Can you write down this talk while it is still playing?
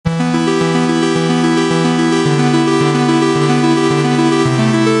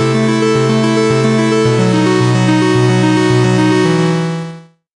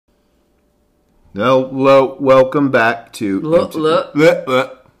welcome back to... Look.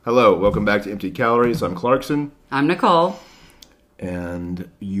 Hello, welcome back to Empty Calories. I'm Clarkson. I'm Nicole.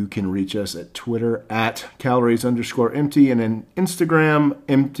 And you can reach us at Twitter at calories_empty and then Instagram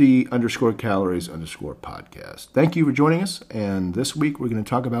empty_calories_podcast. Thank you for joining us. And this week we're going to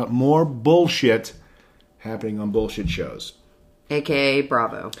talk about more bullshit happening on bullshit shows. AKA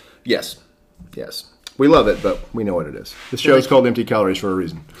Bravo. Yes. We love it, but we know what it is. The show is called Empty Calories for a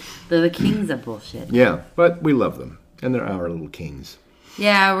reason. They're the kings of bullshit. Yeah, but we love them. And they're our little kings.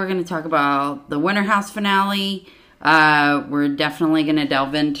 Yeah, we're going to talk about the Winter House finale. We're definitely going to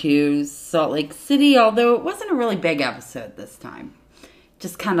delve into Salt Lake City, although it wasn't a really big episode this time.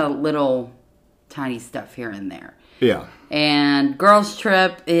 Just kind of little tiny stuff here and there. Yeah. And Girls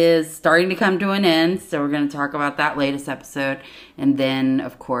Trip is starting to come to an end, so we're going to talk about that latest episode. And then,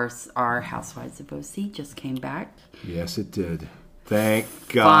 of course, our Housewives of OC just came back. Yes, it did. Thank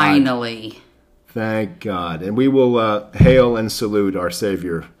God. Finally. Thank God. And we will hail and salute our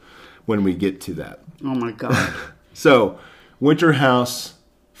Savior when we get to that. Oh, my God. So, Winter House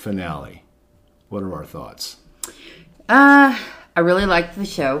finale. What are our thoughts? I really liked the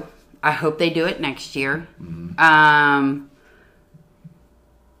show. I hope they do it next year. Mm-hmm.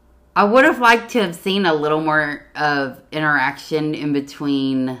 I would have liked to have seen a little more of interaction in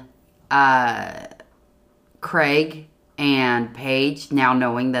between Craig and Paige, now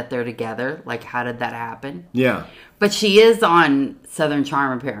knowing that they're together. Like, how did that happen? Yeah. But she is on Southern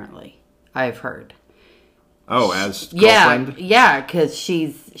Charm, apparently. I've heard. Oh, as girlfriend? Yeah, because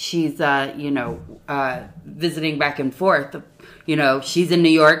she's visiting back and forth. You know, she's in New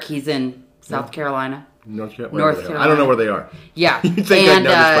York, he's in South Carolina. North Carolina. I don't know where they are. Yeah. You'd think I'd know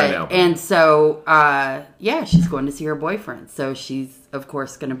this by now. And so, she's going to see her boyfriend. So she's, of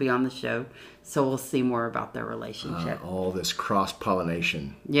course, going to be on the show. So we'll see more about their relationship. All this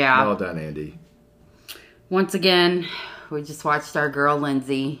cross-pollination. Yeah. Well done, Andy. Once again, we just watched our girl,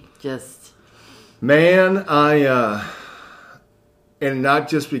 Lindsay, Man, and not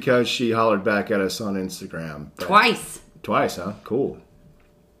just because she hollered back at us on Instagram. Twice, huh? Cool.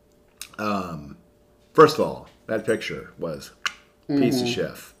 First of all, that picture was piece of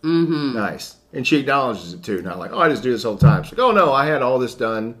chef. Mm-hmm. Nice. And she acknowledges it too. Not like, I just do this all the time. She's like, oh no, I had all this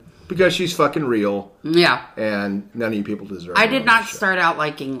done because she's fucking real. Yeah. And none of you people deserve it. I did not start out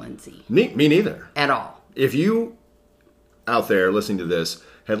liking Lindsay. Me neither. At all. If you out there listening to this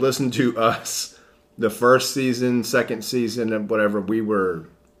had listened to us the first season, second season, and whatever, we weren't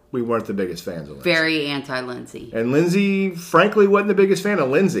the biggest fans of Lindsay. Very anti-Lindsay. And Lindsay, frankly, wasn't the biggest fan of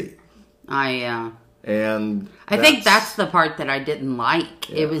Lindsay. And I think that's the part that I didn't like.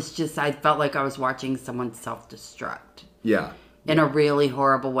 Yeah. It was just, I felt like I was watching someone self-destruct. Yeah. In a really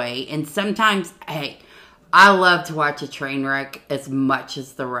horrible way. And sometimes, hey, I love to watch a train wreck as much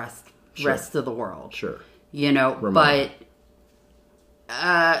as the rest of the world. Sure. You know, Ramona.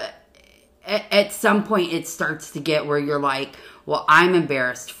 But at some point it starts to get where you're like, well, I'm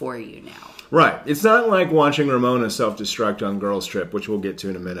embarrassed for you now. Right. It's not like watching Ramona self-destruct on Girls Trip, which we'll get to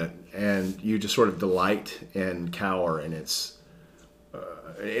in a minute, and you just sort of delight and cower in its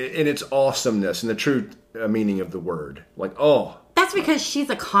awesomeness and the true meaning of the word. Like, oh. That's because she's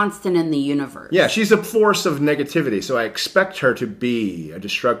a constant in the universe. Yeah, she's a force of negativity, so I expect her to be a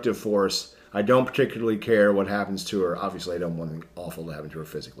destructive force. I don't particularly care what happens to her. Obviously, I don't want anything awful to happen to her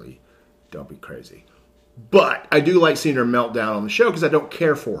physically. Don't be crazy. But I do like seeing her melt down on the show because I don't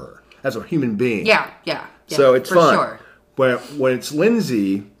care for her as a human being. Yeah. So it's fun. Sure. When it's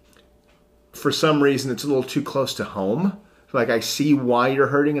Lindsay, for some reason, it's a little too close to home. Like, I see why you're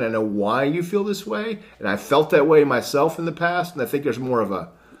hurting, and I know why you feel this way. And I felt that way myself in the past, and I think there's more of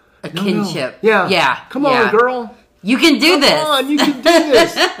a kinship. No. Yeah. Come on, girl. You can do this. Come on, you can do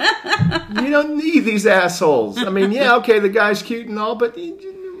this. You don't need these assholes. I mean, yeah, okay, the guy's cute and all, but...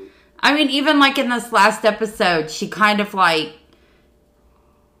 I mean, even like in this last episode, she kind of like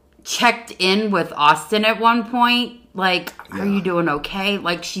checked in with Austin at one point. Like, are you doing okay?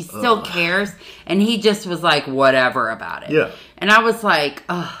 Like, she still cares. And he just was like, whatever about it. Yeah. And I was like,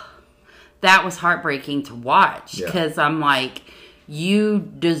 oh, that was heartbreaking to watch. Because I'm like, you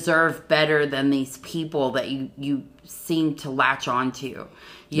deserve better than these people that you seem to latch onto.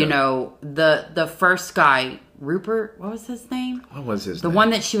 You know, the first guy, Rupert, what was his name? What was his name? The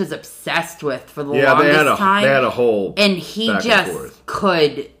one that she was obsessed with for the longest time. They had a whole and he just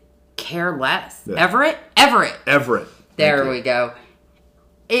could care less. Yeah. Everett. There we go.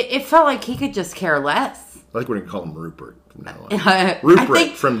 It felt like he could just care less. I think we're going to call him Rupert from now on.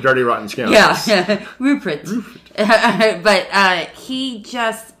 Rupert from Dirty Rotten Scoundrels. Yeah, Rupert. But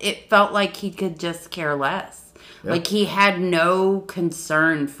it felt like he could just care less. Yeah. Like, he had no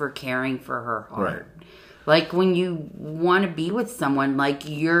concern for caring for her heart. Right. Like, when you want to be with someone, like,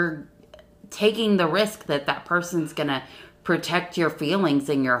 you're taking the risk that that person's going to protect your feelings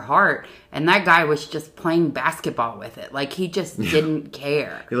and your heart. And that guy was just playing basketball with it. Like, he just didn't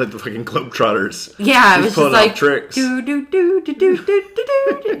care. He like the fucking Globetrotters. Yeah, it was just like, tricks.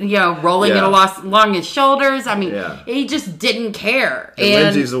 Rolling it along his shoulders. I mean, Yeah. he just didn't care. And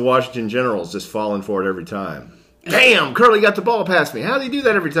Lindsay's the Washington Generals, just falling for it every time. Damn, Curly got the ball past me. How do you do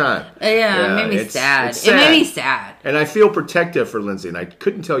that every time? Yeah, it made me sad. It's sad. It made me sad. And I feel protective for Lindsay, and I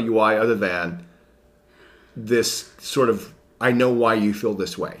couldn't tell you why other than this sort of, I know why you feel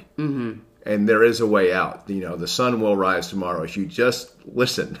this way. Mm-hmm. And there is a way out. You know, the sun will rise tomorrow if you just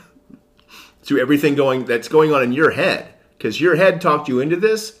listen to everything that's going on in your head. Because your head talked you into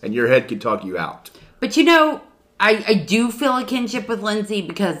this, and your head could talk you out. But I do feel a kinship with Lindsay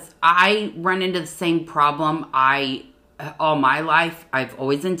because I run into the same problem. All my life, I've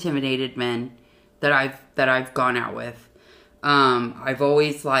always intimidated men that I've gone out with. I've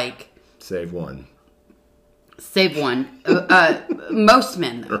always Save one. Most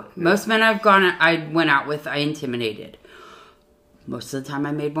men though. Most men I went out with, I intimidated. Most of the time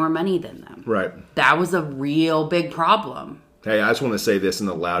I made more money than them. Right. That was a real big problem. Hey, I just want to say this in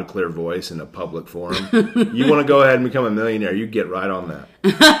a loud, clear voice in a public forum. You want to go ahead and become a millionaire, you get right on that.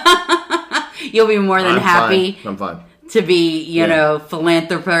 You'll be more than happy. I'm fine. To be,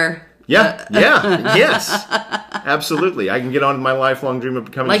 philanthropist. Yeah, yes. Absolutely. I can get on to my lifelong dream of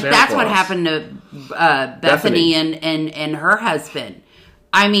becoming Santa Claus. That's what happened to Bethany and her husband.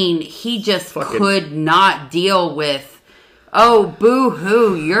 I mean, he just could not deal with, oh,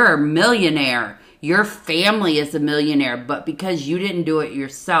 boo-hoo, you're a millionaire. Your family is a millionaire, but because you didn't do it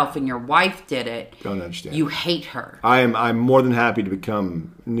yourself and your wife did it, don't understand. You hate her. I'm more than happy to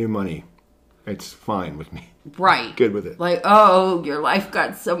become new money. It's fine with me. Right. Good with it. Like, oh, your life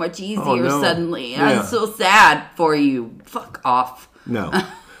got so much easier suddenly. Yeah. I'm so sad for you. Fuck off. No.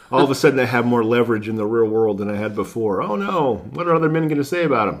 All of a sudden I have more leverage in the real world than I had before. Oh no. What are other men going to say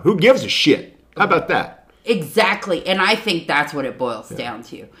about him? Who gives a shit? How about that? Exactly. And I think that's what it boils down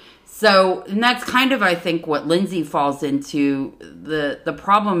to. So, and that's kind of, I think, what Lindsay falls into. The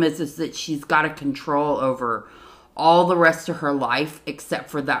problem is that she's got a control over all the rest of her life except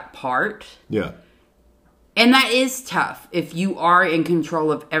for that part. Yeah. And that is tough. If you are in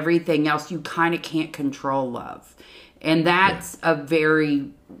control of everything else, you kind of can't control love. And that's a very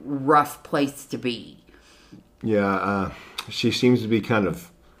rough place to be. Yeah, she seems to be kind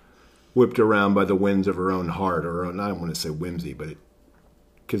of whipped around by the winds of her own heart, or I don't want to say whimsy, but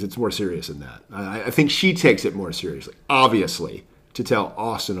because it's more serious than that. I think she takes it more seriously, obviously, to tell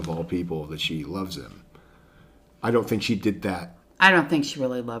Austin, of all people, that she loves him. I don't think she did that. I don't think she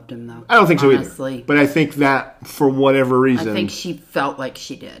really loved him, though. I don't think honestly. So either. But I think that, for whatever reason... I think she felt like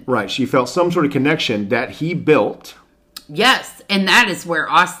she did. Right. She felt some sort of connection that he built. Yes. And that is where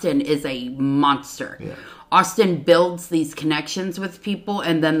Austin is a monster. Yeah. Austin builds these connections with people,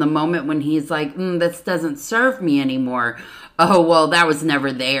 and then the moment when he's like, this doesn't serve me anymore, oh, well, that was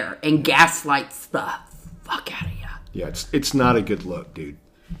never there, and gaslights the fuck out of you. Yeah, it's not a good look, dude.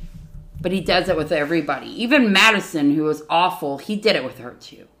 But he does it with everybody. Even Madison, who was awful, he did it with her,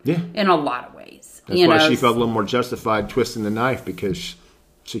 too. Yeah. In a lot of ways. That's why she felt a little more justified twisting the knife, because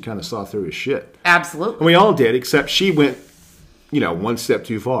she kind of saw through his shit. Absolutely. And we all did, except she went... one step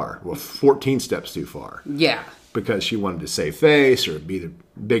too far. Well, 14 steps too far. Yeah. Because she wanted to save face or be the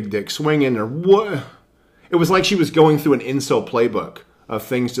big dick swinging or what. It was like she was going through an incel playbook of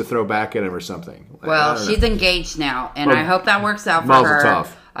things to throw back at him or something. Well, she's engaged now, and I hope that works out for her. Tov.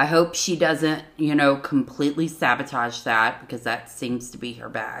 I hope she doesn't, completely sabotage that, because that seems to be her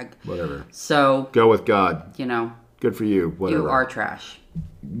bag. Whatever. So. Go with God. Good for you. Whatever. You are trash.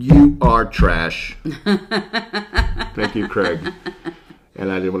 You are trash. Thank you, Craig.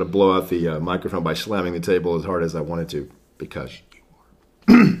 And I didn't want to blow out the microphone by slamming the table as hard as I wanted to, because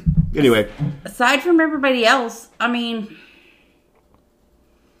you are. Anyway. Aside from everybody else, I mean...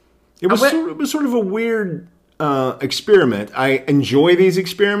 It was sort of a weird experiment. I enjoy these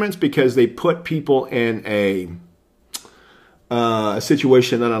experiments because they put people in a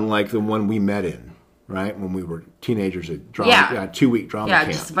situation not unlike the one we met in. Right? When we were teenagers at drama, 2-week drama camp.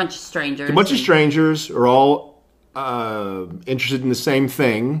 Yeah, just a bunch of strangers. A bunch of strangers are all interested in the same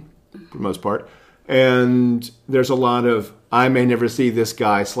thing, for the most part. And there's a lot of, I may never see this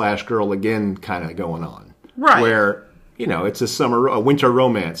guy / girl again kind of going on. Right. Where, it's a winter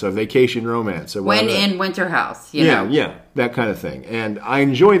romance, a vacation romance. Or when in Winter House. Yeah, that kind of thing. And I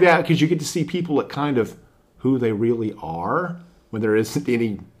enjoy that because you get to see people at kind of who they really are when there isn't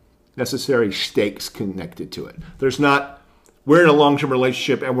any... necessary stakes connected to it. There's not we're in a long-term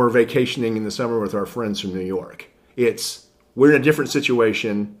relationship and we're vacationing in the summer with our friends from New York. It's, we're in a different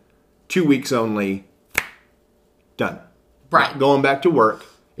situation, 2 weeks only, done. Right. Not going back to work.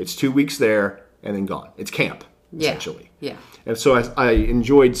 It's 2 weeks there and then gone. It's camp, essentially. Yeah. And so I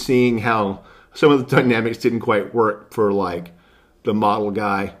enjoyed seeing how some of the dynamics didn't quite work for, like, the model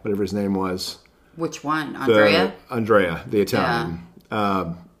guy, whatever his name was. Which one? Andrea? Andrea, the Italian.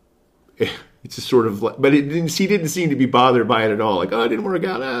 Yeah. It's just sort of like, but he didn't seem to be bothered by it at all. Like, oh, it didn't work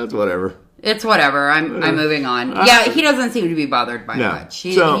out. It's whatever. It's whatever. I'm moving on. Yeah, he doesn't seem to be bothered by much.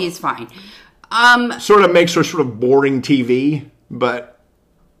 He's fine. Sort of makes her sort of boring TV, but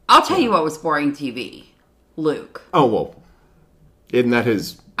I'll tell you what was boring TV. Luke. Oh, well, isn't that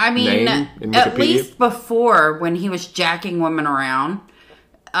his name in Wikipedia? At least before, when he was jacking women around,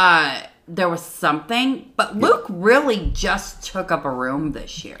 there was something. But Luke really just took up a room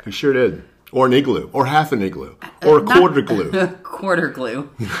this year. He sure did. Or an igloo. Or half an igloo. Or a quarter glue. Quarter glue.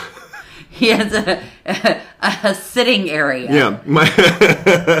 He has a sitting area. Yeah.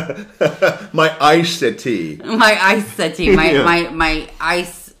 My ice settee. My ice settee. My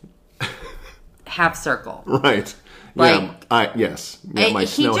ice half circle. Right. Like, yes. Yeah, my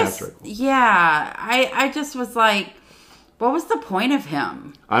snow half circle. Yeah. I just was like, what was the point of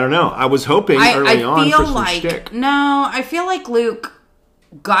him? I don't know. I was hoping early on for some shtick. No, I feel like Luke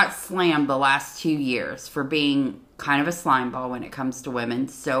got slammed the last 2 years for being kind of a slime ball when it comes to women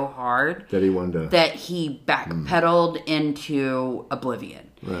so hard that he wanted to, that he backpedaled into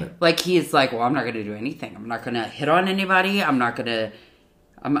oblivion. Right. Like, he's like, well, I'm not going to do anything. I'm not going to hit on anybody. I'm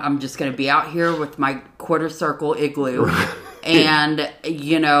just going to be out here with my quarter circle igloo and,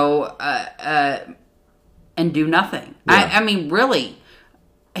 and do nothing. Yeah. I mean, really,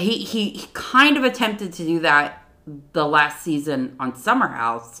 he kind of attempted to do that the last season on Summer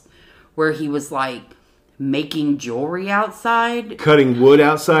House, where he was like making jewelry outside, cutting wood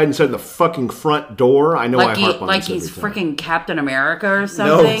outside inside the fucking front door. I know, like I harp on like this he's freaking Captain America or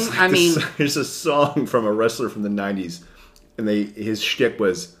something. No, there's a song from a wrestler from the 90s, and his shtick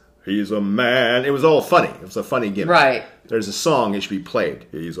was, he's a man. It was all funny. It was a funny gimmick. Right. There's a song, it should be played.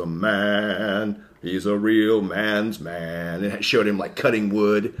 He's a man. He's a real man's man. And it showed him like cutting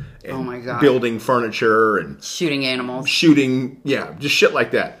wood and oh my God, building furniture and shooting animals. Just shit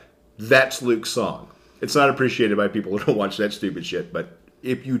like that. That's Luke's song. It's not appreciated by people who don't watch that stupid shit, but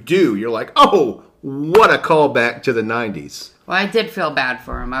if you do, you're like, oh, what a callback to the 90s. Well, I did feel bad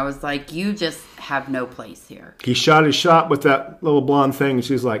for him. I was like, you just have no place here. He shot his shot with that little blonde thing, and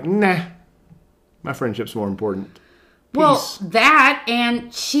she's like, nah, my friendship's more important. Peace. Well, that,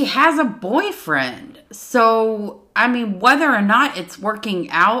 and she has a boyfriend. So, I mean, whether or not it's working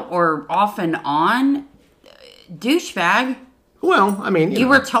out or off and on, douchebag. Well, I mean, you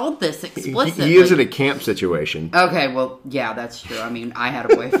were told this explicitly. He is in a camp situation. Okay, well, yeah, that's true. I mean, I had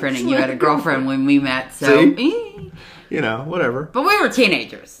a boyfriend and you had a girlfriend when we met, so... See? Whatever. But we were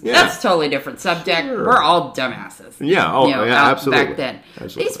teenagers. Yeah. That's a totally different subject. Sure. We're all dumbasses. Yeah, yeah, absolutely. Back then.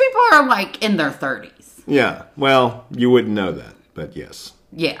 Absolutely. These people are, like, in their 30s. Yeah, well, you wouldn't know that, but yes.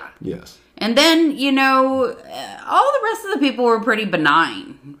 Yeah. Yes. And then, all the rest of the people were pretty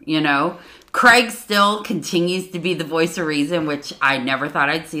benign, Craig still continues to be the voice of reason, which I never thought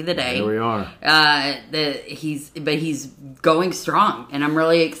I'd see the day. Here we are. He's going strong, and I'm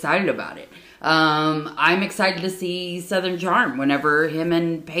really excited about it. I'm excited to see Southern Charm whenever him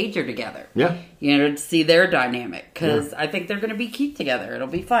and Paige are together. Yeah. To see their dynamic, because I think they're going to be cute together. It'll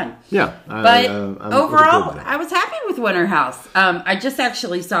be fun. Yeah. But overall, I was happy with Winter House. I just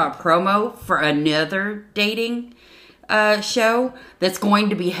actually saw a promo for another dating show that's going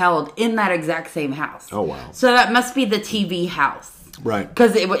to be held in that exact same house. Oh, wow. So that must be the TV house. Right.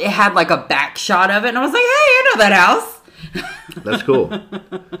 Because it had like a back shot of it, and I was like, hey, I know that house. That's cool.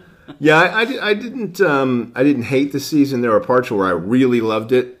 Yeah, I didn't hate the season. There were parts where I really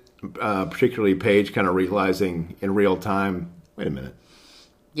loved it, particularly Paige kind of realizing in real time, wait a minute.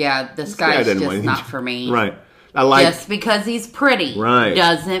 Yeah, this guy's just not for me. Right. Just because he's pretty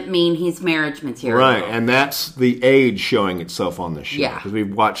doesn't mean he's marriage material. Right, and that's the age showing itself on the show. Yeah. Because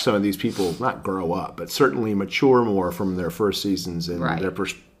we've watched some of these people not grow up, but certainly mature more from their first seasons in their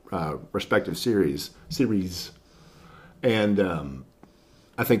respective series. And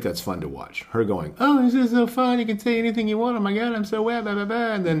I think that's fun to watch. Her going, oh, this is so fun. You can say anything you want. Oh, my God, I'm so wet, blah, blah,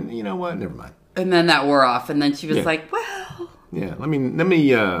 blah. And then, you know what? Never mind. And then that wore off, and then she was like, well... Yeah, let me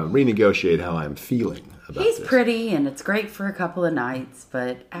renegotiate how I'm feeling about He's this. pretty, and it's great for a couple of nights,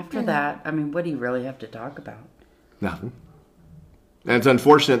 but after that, I mean, what do you really have to talk about? Nothing. And it's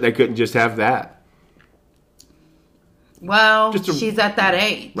unfortunate they couldn't just have that. Well, she's at that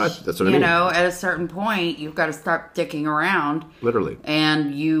age. Right, that's what I mean. You know, at a certain point, you've got to stop dicking around. Literally.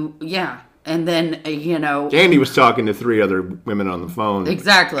 And and then, you know. Andy was talking to 3 other women on the phone.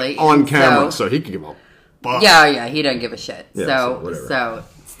 Exactly. On camera, so he could give a fuck. Yeah, he doesn't give a shit. Yeah, so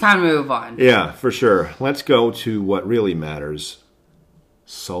it's time to move on. Yeah, for sure. Let's go to what really matters.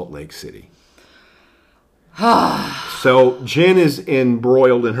 Salt Lake City. So Jen is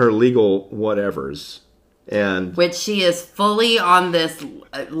embroiled in her legal whatevers. And which she is fully on this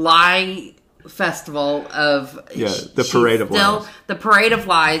lie festival of the parade of lies. The parade of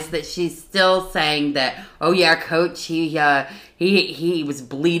lies that she's still saying that, oh yeah, coach, he was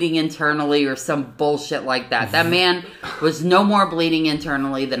bleeding internally or some bullshit like that. That man was no more bleeding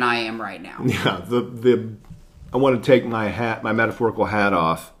internally than I am right now. Yeah, I want to take my metaphorical hat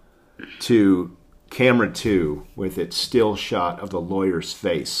off to camera 2 with its still shot of the lawyer's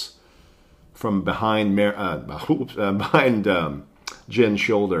face from behind Jen's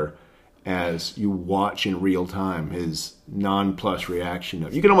shoulder as you watch in real time his nonplussed reaction.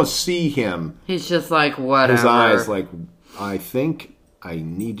 You can almost see him. He's just like, whatever. His eyes like, I think I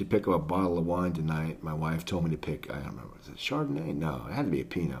need to pick up a bottle of wine tonight. My wife told me to pick, I don't remember, was it Chardonnay? No, it had to be a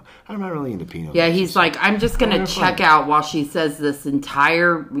Pinot. I'm not really into Pinot. Yeah, he's like, I'm just going to check out while she says this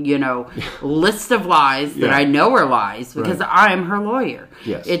entire, list of lies that I know are lies because I'm her lawyer.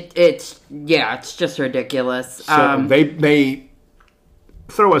 Yes. It's just ridiculous. So they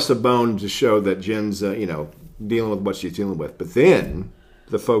throw us a bone to show that Jen's, dealing with what she's dealing with. But then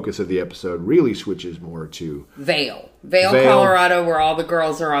the focus of the episode really switches more to Vail, Colorado, where all the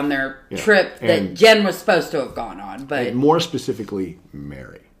girls are on their trip that Jen was supposed to have gone on. But more specifically,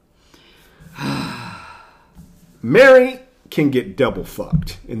 Mary. Mary can get double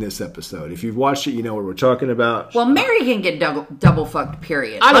fucked in this episode. If you've watched it, you know what we're talking about. Well, Mary can get double fucked,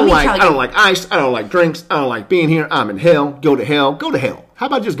 period. I don't like ice. I don't like drinks. I don't like being here. I'm in hell. Go to hell. Go to hell. How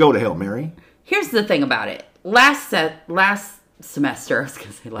about just go to hell, Mary? Here's the thing about it. Last season,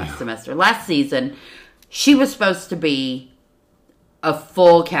 she was supposed to be a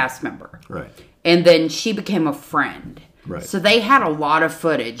full cast member. Right. And then she became a friend. Right. So they had a lot of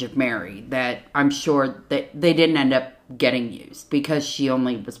footage of Mary that I'm sure that they didn't end up getting used because she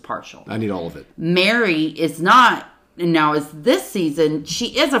only was partial. I need all of it. Mary is not, now as this season,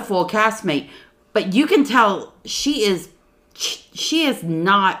 she is a full castmate, but you can tell she is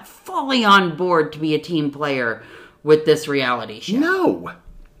not fully on board to be a team player with this reality show. No.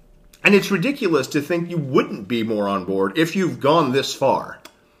 And it's ridiculous to think you wouldn't be more on board if you've gone this far.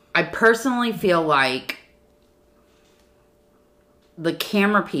 I personally feel like the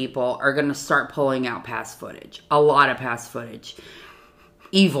camera people are going to start pulling out past footage. A lot of past footage.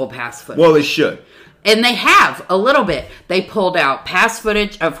 Evil past footage. Well, they should. And they have, a little bit. They pulled out past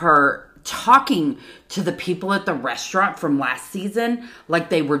footage of her talking to the people at the restaurant from last season like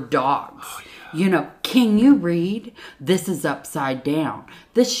they were dogs. Oh, yeah. Can you read? This is upside down.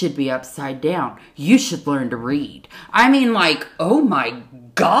 This should be upside down. You should learn to read. I mean, like, oh my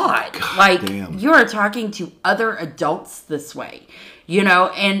God. Like, damn. You're talking to other adults this way.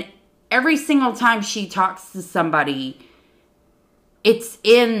 And every single time she talks to somebody, it's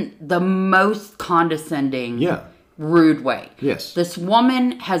in the most condescending, rude way. Yes. This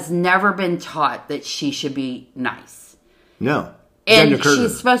woman has never been taught that she should be nice. No. And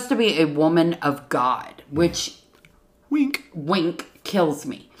she's supposed to be a woman of God, which wink kills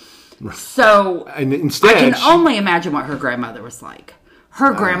me. So and instead, I can only imagine what her grandmother was like.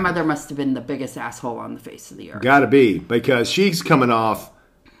 Her grandmother must have been the biggest asshole on the face of the earth. Gotta be, because she's coming off,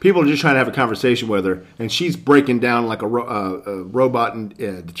 people are just trying to have a conversation with her, and she's breaking down like a robot and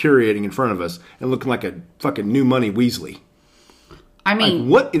deteriorating in front of us and looking like a fucking New Money Weasley. I mean...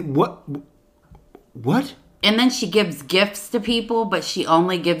 Like, what? And then she gives gifts to people, but she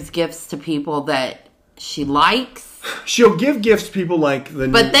only gives gifts to people that she likes. She'll give gifts to people like the...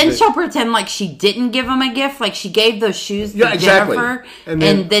 But then she'll pretend like she didn't give them a gift. Like she gave those shoes to Jennifer. And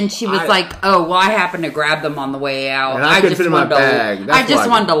then she was like, oh, well, I happened to grab them on the way out. And I couldn't fit in my bag. I just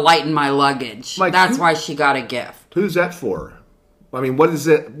wanted to lighten my luggage. Like, that's why she got a gift. Who's that for? I mean, what is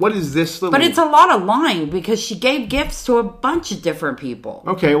it? What is this little... But it's a lot of lying because she gave gifts to a bunch of different people.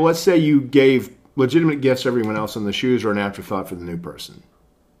 Okay, well, let's say you gave legitimate gifts to everyone else and the shoes are an afterthought for the new person.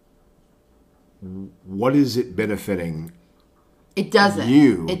 What is it benefiting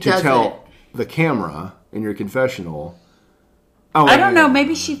you to tell the camera in your confessional? Oh, I don't know.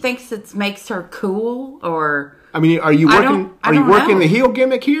 Maybe she thinks it makes her cool, or I mean, are you working? Are you working the heel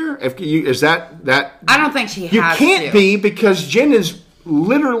gimmick here? Is that? I don't think she has. You can't be, because Jen is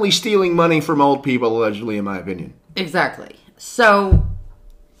literally stealing money from old people, allegedly, in my opinion. Exactly. So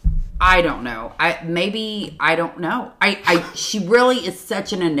I don't know. I don't know. She really is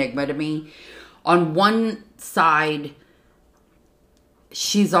such an enigma to me. On one side,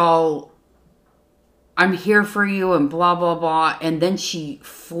 she's all, I'm here for you and blah, blah, blah. And then she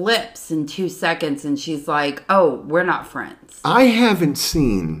flips in 2 seconds and she's like, oh, we're not friends. I haven't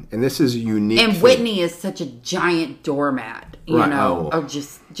seen, and this is a unique And thing. Whitney is such a giant doormat, you Right, know. oh.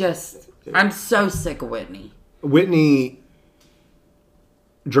 Just, I'm so sick of Whitney. Whitney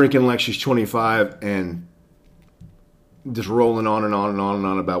drinking like she's 25 and just rolling on and on and on and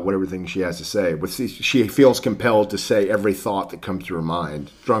on about what everything she has to say. But she feels compelled to say every thought that comes to her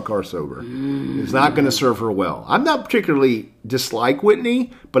mind, drunk or sober. It's not going to serve her well. I'm not particularly dislike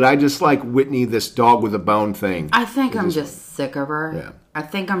Whitney, but I dislike Whitney, this dog with a bone thing. I think I'm just sick of her. Yeah. I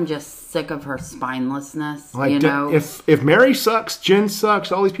think I'm just sick of her spinelessness, Like, you know? if Mary sucks, Jen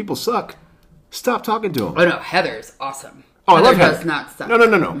sucks, all these people suck, stop talking to them. Oh, no, Heather's awesome. Oh, I love does Heather. not suck.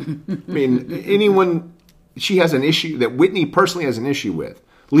 No. I mean, anyone, she has an issue that Whitney personally has an issue with.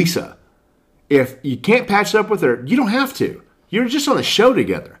 Lisa, if you can't patch up with her, you don't have to. You're just on a show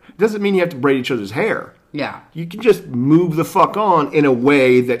together. It doesn't mean you have to braid each other's hair. Yeah. You can just move the fuck on in a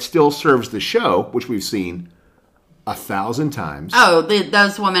way that still serves the show, which we've seen 1,000 times. Oh,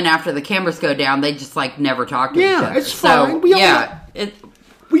 those women after the cameras go down, they just like never talk to each other. Yeah, it's fine.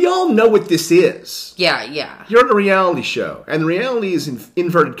 We all know what this is. Yeah. You're on a reality show, and the reality is in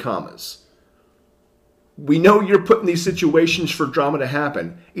inverted commas. We know you're put in these situations for drama to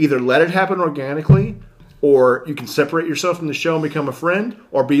happen. Either let it happen organically, or you can separate yourself from the show and become a friend,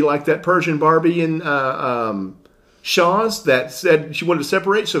 or be like that Persian Barbie in Shaw's that said she wanted to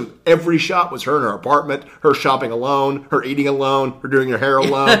separate, so every shot was her in her apartment, her shopping alone, her eating alone, her doing her hair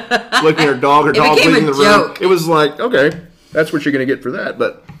alone, looking at her dog became leaving a the room. joke. It was like, okay, that's what you're going to get for that.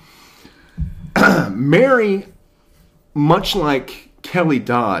 But Mary, much like Kelly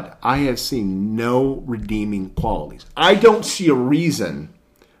Dodd, I have seen no redeeming qualities. I don't see a reason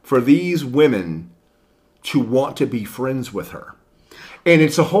for these women to want to be friends with her. And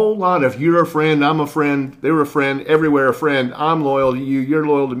it's a whole lot of, you're a friend, I'm a friend, they're a friend, everywhere a friend, I'm loyal to you, you're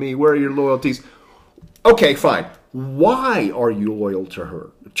loyal to me, where are your loyalties? Okay, fine. Why are you loyal to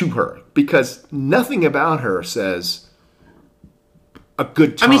her? Because nothing about her says a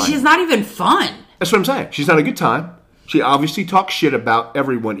good time. I mean, she's not even fun. That's what I'm saying. She's not a good time. She obviously talks shit about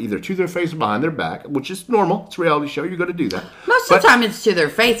everyone, either to their face or behind their back, which is normal. It's a reality show. You're going to do that. Most of the time it's to their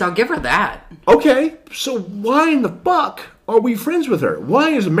face. I'll give her that. Okay, so why in the fuck are we friends with her? Why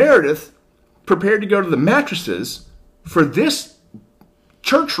is Meredith prepared to go to the mattresses for this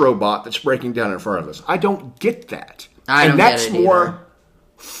church robot that's breaking down in front of us? I don't get that. And that's get it more either.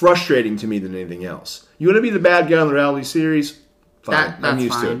 frustrating to me than anything else. You want to be the bad guy on the reality series? Fine. I'm That's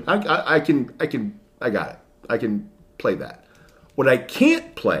used fine. to it. I got it. I can play that. What I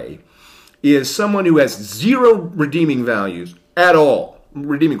can't play is someone who has zero redeeming values at all,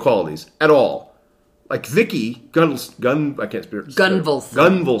 redeeming qualities at all. Like Vicky Gunvalson,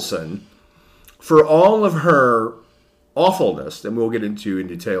 for all of her awfulness, and we'll get into in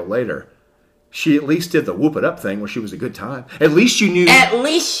detail later, she at least did the whoop it up thing where she was a good time. At least you knew. At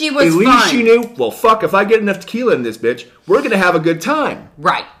least she was At fun. least you knew, well, fuck, if I get enough tequila in this bitch, we're going to have a good time.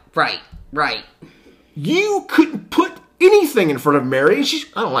 Right. You couldn't put anything in front of Mary. And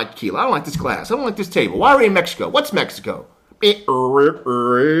I don't like tequila. I don't like this glass. I don't like this table. Why are we in Mexico? What's Mexico? And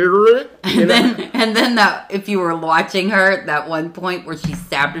then if you were watching her, that one point where she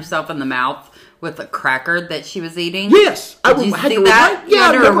stabbed herself in the mouth with a cracker that she was eating. Yes. Did you see that?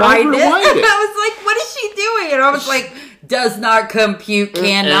 Yeah, I rewind it. I was like, what is she doing? And I was like, does not compute,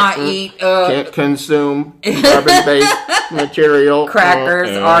 cannot eat. Can't consume carbon-based material.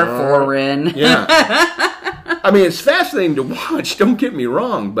 Crackers are foreign. Yeah. I mean, it's fascinating to watch, don't get me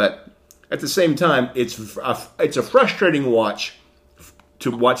wrong, but at the same time, it's a frustrating watch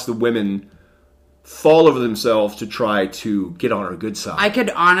to watch the women fall over themselves to try to get on her good side.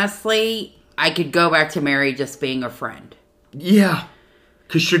 I could go back to Mary just being a friend. Yeah.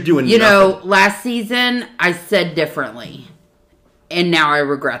 Because you're doing You nothing. know, last season, I said differently. And now I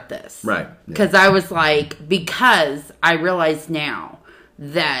regret this. Right. Because I was like, because I realize now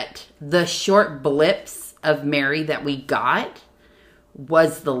that the short blips of Mary that we got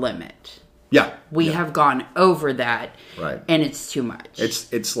was the limit. Yeah. We have gone over that. Right. And it's too much.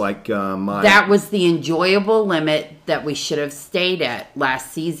 It's like that was the enjoyable limit that we should have stayed at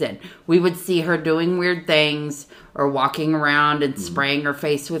last season. We would see her doing weird things or walking around and spraying her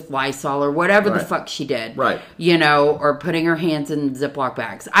face with Lysol or whatever the fuck she did. Right. You know, or putting her hands in Ziploc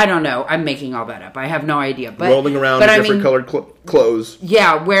bags. I don't know. I'm making all that up. I have no idea. But rolling around in different colored clothes.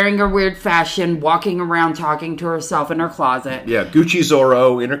 Yeah, wearing her weird fashion, walking around talking to herself in her closet. Yeah, Gucci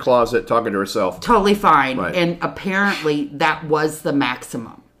Zorro in her closet talking to herself. Totally fine. Right. And apparently that was the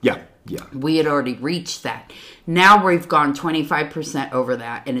maximum. Yeah. We had already reached that. Now we've gone 25% over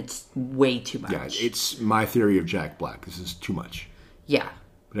that, and it's way too much. Yeah, it's my theory of Jack Black. This is too much. Yeah.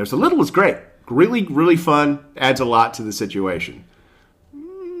 There's a little is great. Really, really fun. Adds a lot to the situation.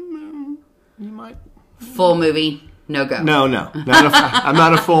 You might. Full movie, no go. No. I'm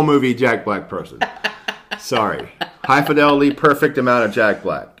not a full movie Jack Black person. Sorry. High fidelity, perfect amount of Jack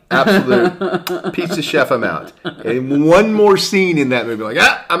Black. Absolute pizza chef amount. And one more scene in that movie, like,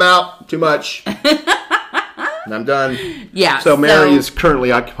 I'm out. Too much. And I'm done. Yeah. So Mary is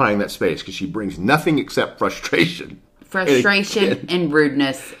currently occupying that space because she brings nothing except frustration. And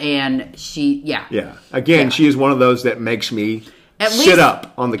rudeness. And Yeah. Again, she is one of those that makes me sit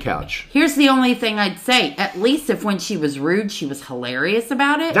up on the couch. Here's the only thing I'd say. At least if when she was rude, she was hilarious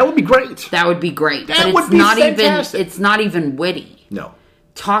about it. That would be great. That would be great. That would be fantastic. It's not even witty. No.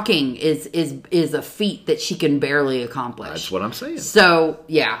 Talking is a feat that she can barely accomplish. That's what I'm saying. So,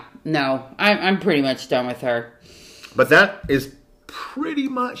 no, I'm pretty much done with her. But that is pretty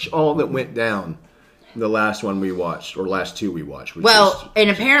much all that went down in the last one we watched, or last two we watched. And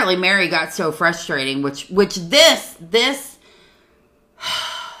apparently Mary got so frustrating, which this,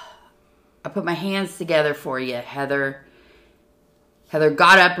 I put my hands together for you, Heather. Heather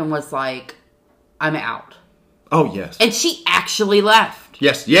got up and was like, I'm out. Oh, yes. And she actually left.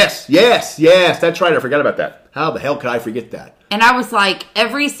 Yes. That's right. I forgot about that. How the hell could I forget that? And I was like,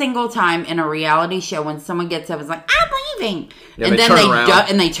 every single time in a reality show when someone gets up, it's like, I'm leaving. Yeah, and they then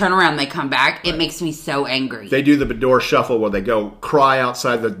turn they turn around and they come back. Right. It makes me so angry. They do the door shuffle where they go cry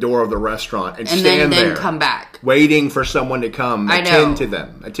outside the door of the restaurant and stand there. Then come back. Waiting for someone to come. Attend to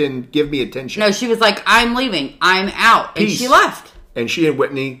them. Give me attention. No, she was like, I'm leaving. I'm out. Peace. And she left. And she and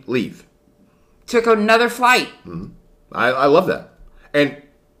Whitney leave. Took another flight. Mm-hmm. I love that. And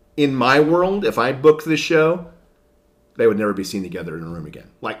in my world, if I booked this show, they would never be seen together in a room again.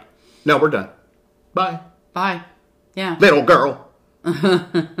 Like, no, we're done. Bye. Yeah. Little girl.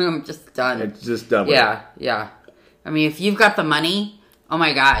 I'm just done. It's just done with it. Yeah. I mean, if you've got the money, oh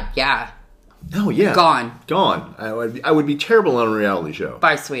my God, yeah. Oh, yeah. Gone. I would be terrible on a reality show.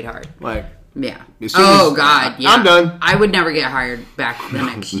 Bye, sweetheart. Like, yeah. God, yeah. I'm done. I would never get hired back the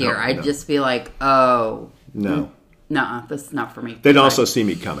next year. I'd just be like, oh. No. Nuh-uh, this is not for me. They'd also see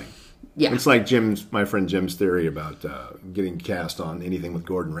me coming. Yeah. It's like my friend Jim's theory about getting cast on anything with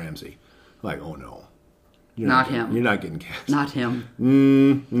Gordon Ramsay. Like, oh no. Not him. You're not getting cast. Not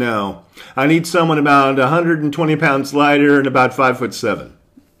him. No. I need someone about 120 pounds lighter and about 5'7".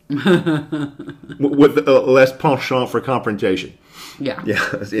 With less penchant for confrontation. Yeah.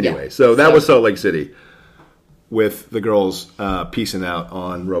 Anyway, so that was Salt Lake City with the girls piecing out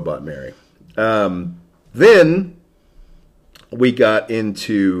on Robot Mary. Then we got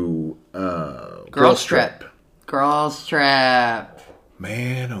into Girls Trip. Girls Trip.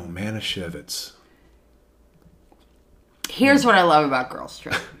 Man, oh Manischewitz. Here's what I love about Girls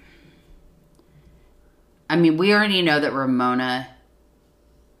Trip. I mean, we already know that Ramona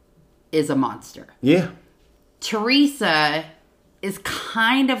is a monster. Yeah. Teresa is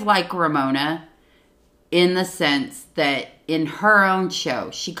kind of like Ramona in the sense that in her own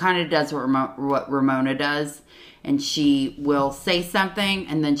show, she kind of does what Ramona does. And she will say something,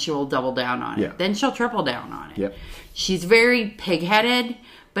 and then she will double down on it. Yeah. Then she'll triple down on it. Yep. She's very pig-headed,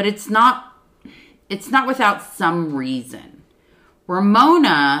 but it's not without some reason.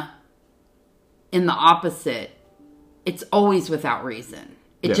 Ramona, in the opposite, it's always without reason.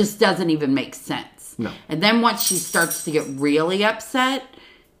 It just doesn't even make sense. No. And then once she starts to get really upset,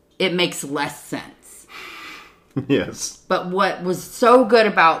 it makes less sense. Yes. But what was so good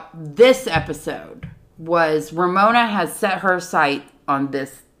about this episode was Ramona has set her sight on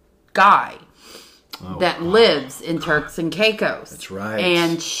this guy that lives in Turks and Caicos. That's right.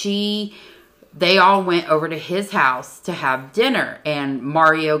 And they all went over to his house to have dinner. And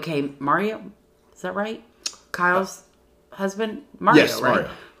Mario came. Mario? Is that right? Kyle's husband? Mario, yes, right?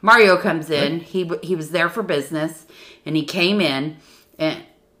 Mario comes in. Right. He was there for business. And he came in. And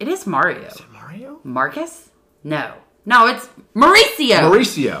it is Mario. Is it Mario? Marcus? No, it's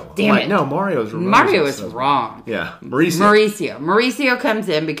Mauricio. Damn it. No, Mario is wrong. Mario is wrong. Yeah, Mauricio. Mauricio comes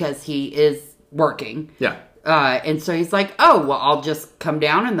in because he is working. Yeah. And so he's like, oh, well, I'll just come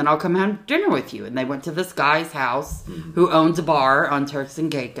down and then I'll come have dinner with you. And they went to this guy's house who owns a bar on Turks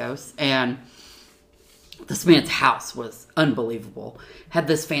and Caicos. And this man's house was unbelievable. Had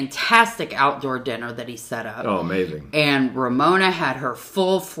this fantastic outdoor dinner that he set up. Oh, amazing. And Ramona had her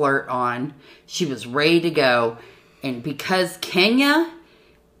full flirt on. She was ready to go. And because Kenya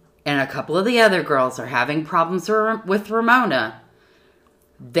and a couple of the other girls are having problems with Ramona,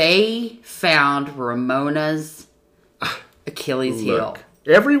 they found Ramona's Achilles heel.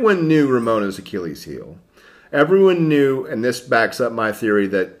 Everyone knew Ramona's Achilles heel. Everyone knew, and this backs up my theory,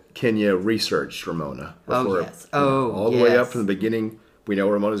 that Kenya researched Ramona. Before, yes. All the way up from the beginning. We know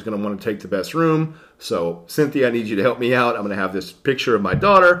Ramona's going to want to take the best room. So, Cynthia, I need you to help me out. I'm going to have this picture of my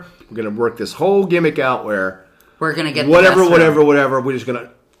daughter. We're going to work this whole gimmick out where we're going to get whatever.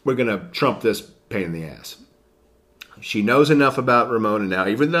 We're going to trump this pain in the ass. She knows enough about Ramona now,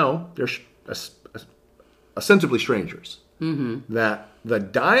 even though they're ostensibly strangers, that the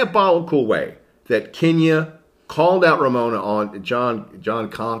diabolical way that Kenya called out Ramona on John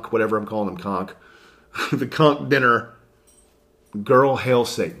Conk, whatever I'm calling him, Conk, the Conk dinner, girl, hail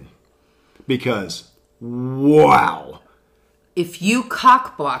Satan. Because, wow. If you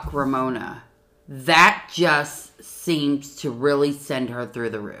cockblock Ramona, that just seems to really send her through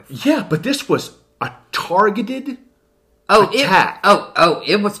the roof. Yeah, but this was a targeted attack.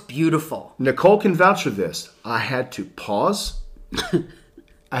 It was beautiful. Nicole can vouch for this. I had to pause.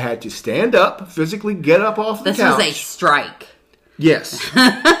 I had to stand up, physically get up off the couch. This was a strike. Yes.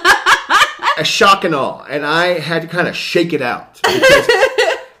 A shock and awe. And I had to kind of shake it out. Because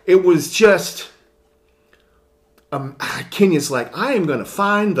it was just... Kenya's like, I am going to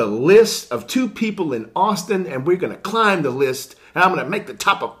find the list of 2 people in Austin, and we're going to climb the list, and I'm going to make the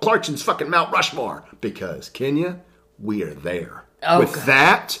top of Clarkson's fucking Mount Rushmore. Because, Kenya, we are there. With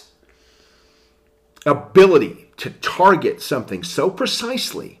that ability to target something so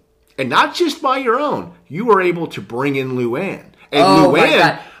precisely, and not just by your own, you were able to bring in Luann. And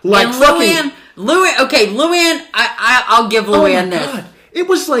Luann, like and fucking... Luann, I'll give Luann this. God. It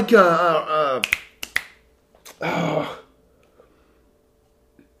was like Go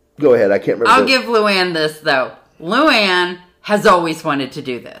ahead, I can't remember. I'll give Luann this, though. Luann has always wanted to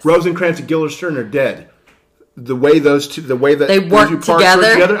do this. Rosencrantz and Guildenstern are dead. The way that they worked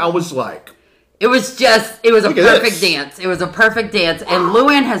together, I was like... It was a perfect dance. It was a perfect dance. And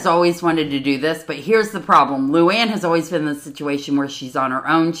Luann has always wanted to do this, but here's the problem. Luann has always been in the situation where she's on her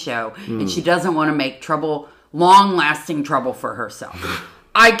own show, and she doesn't want to make long-lasting trouble for herself.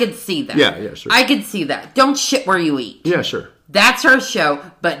 I could see that. Yeah, sure. I could see that. Don't shit where you eat. Yeah, sure. That's her show,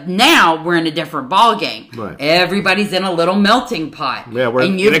 but now we're in a different ballgame. Right. Everybody's in a little melting pot. Yeah, we're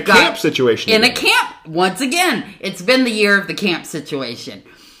in a camp situation. In a camp. Once again, it's been the year of the camp situation.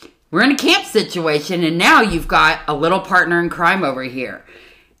 We're in a camp situation, and now you've got a little partner in crime over here.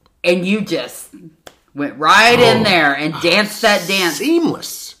 And you just went right in there and danced that dance.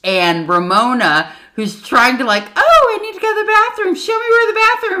 Seamless. And Ramona, who's trying to I need to go to the bathroom. Show me where the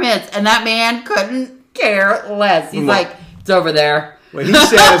bathroom is. And that man couldn't care less. He's like, it's over there. When he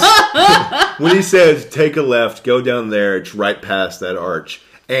says, take a left, go down there, it's right past that arch.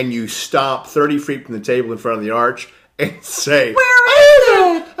 And you stop 30 feet from the table in front of the arch and say, where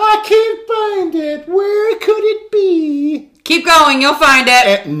is it? I can't find it. Where could it be? Keep going. You'll find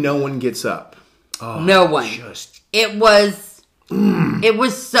it. And no one gets up. Oh, no one. It was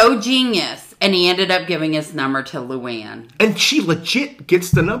so genius. And he ended up giving his number to Luann. And she legit gets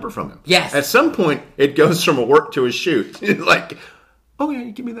the number from him. Yes. At some point, it goes from a work to a shoot. Like, oh, yeah,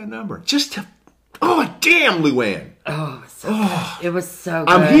 you give me that number. Just to... Oh, damn, Luann. Oh, it was so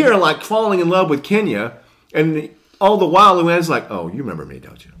good. I'm here, falling in love with Kenya. And all the while, Luann's like, oh, you remember me,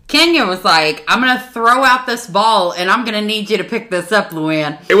 don't you? Kenya was like, I'm going to throw out this ball, and I'm going to need you to pick this up,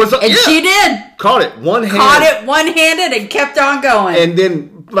 Luann. She did. Caught it one-handed. Caught it one-handed and kept on going. And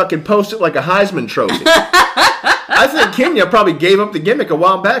then fucking posted like a Heisman trophy. I think Kenya probably gave up the gimmick a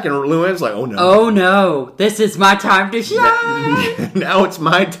while back, and Luann's like, oh, no. Oh, no. This is my time to shine. Now it's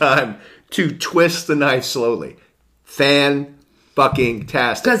my time to twist the knife slowly.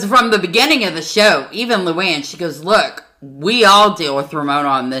 Fan-fucking-tastic. Because from the beginning of the show, even Luann, she goes, look, we all deal with Ramona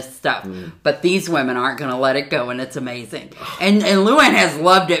on this stuff, but these women aren't going to let it go, and it's amazing. And Luann has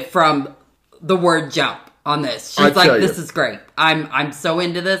loved it from the word jump on this. She's like, this is great. I'm so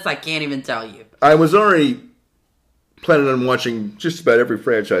into this, I can't even tell you. I was already planning on watching just about every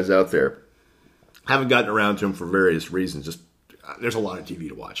franchise out there. Haven't gotten around to them for various reasons. Just there's a lot of TV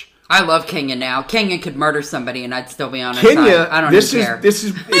to watch. I love Kenya now. Kenya could murder somebody and I'd still be on her side. I don't even care. It's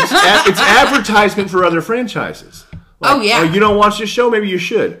advertisement for other franchises. Like, oh, yeah. You don't watch this show? Maybe you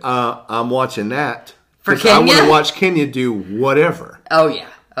should. I'm watching that. For 'Cause I want Kenya? to watch Kenya do whatever. Oh, yeah.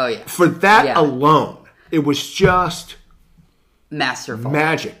 Oh, yeah. For that Yeah. alone, it was just Masterful.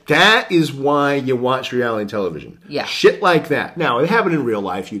 magic. That is why you watch reality television. Yeah. Shit like that. Now, it happened in real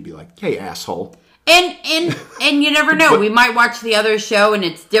life, you'd be like, hey, asshole. And you never know. We might watch the other show, and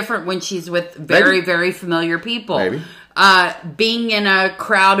it's different when she's with very, Maybe. very familiar people. Maybe. Being in a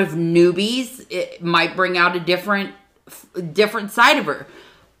crowd of newbies, it might bring out a different side of her.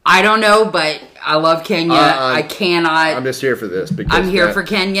 I don't know, but I love Kenya. I cannot. I'm just here for this. Because I'm here for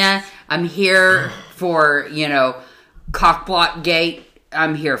Kenya. I'm here for, Cockblock Gate.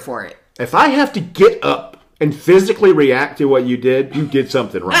 I'm here for it. If I have to get up and physically react to what you did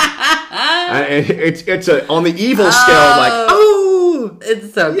something right. It's on the evil scale, like, oh!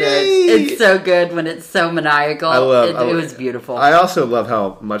 It's so good. Yay! It's so good when it's so maniacal. It was beautiful. I also love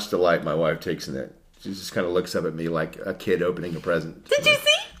how much delight my wife takes in it. She just kind of looks up at me like a kid opening a present. Did you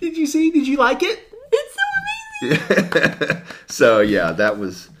see? Did you see? Did you like it? It's so amazing. So, yeah, that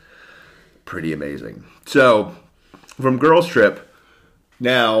was pretty amazing. So, from Girls Trip,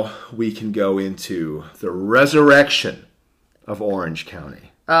 now we can go into the resurrection of Orange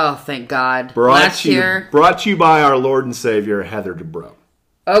County. Oh, thank God. Brought to you by our Lord and Savior, Heather Dubrow.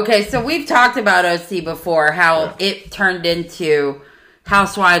 Okay, so we've talked about OC before, how it turned into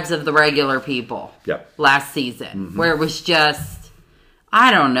Housewives of the Regular People last season, where it was just,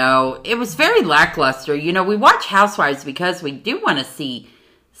 I don't know, it was very lackluster. We watch Housewives because we do want to see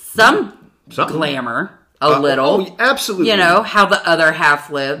some glamour, a little. Oh, absolutely. How the other half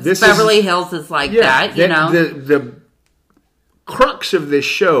lives. Beverly Hills is like that, The crux of this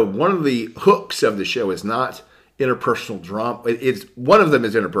show, one of the hooks of the show is not interpersonal drama. It's one of them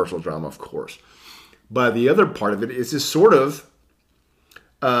is interpersonal drama, of course. But the other part of it is this sort of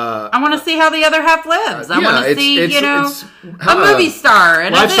I want to see how the other half lives. I want to see, it's a movie star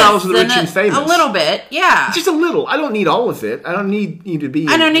and lifestyles of the rich and famous. A little bit, yeah. Just a little. I don't need all of it. I don't need you to be.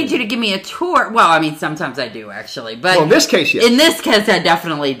 I don't need you to give me a tour. Well, I mean, sometimes I do actually, but in this case, yes. In this case, I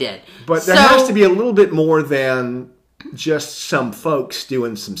definitely did. But there has to be a little bit more than just some folks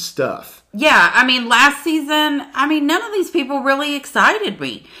doing some stuff. Yeah, I mean, last season, none of these people really excited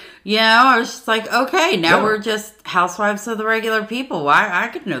me. I was just like, okay, now we're just Housewives of the Regular People. I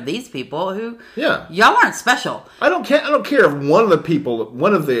could know these people who, y'all aren't special. I don't care if one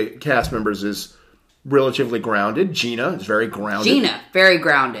of the cast members is relatively grounded. Gina is very grounded. Very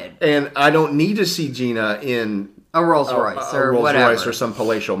grounded. And I don't need to see Gina in a Rolls Royce or whatever. Rolls Royce or some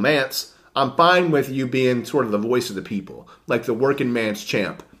palatial manse. I'm fine with you being sort of the voice of the people, like the working man's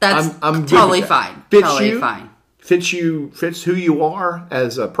champ. I'm totally fine. Fits who you are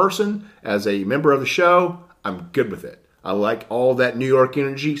as a person, as a member of the show. I'm good with it. I like all that New York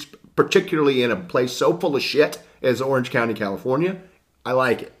energy, particularly in a place so full of shit as Orange County, California. I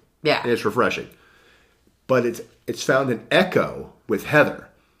like it. Yeah. And it's refreshing. But it's found an echo with Heather,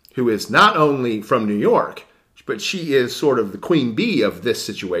 who is not only from New York, but she is sort of the queen bee of this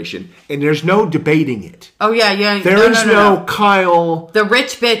situation, and there's no debating it. Oh, yeah. There's no Kyle. The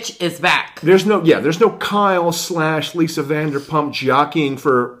rich bitch is back. There's no Kyle / Lisa Vanderpump jockeying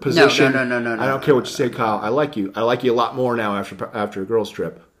for position. No. I don't care what you say, Kyle. I like you. I like you a lot more now after a Girls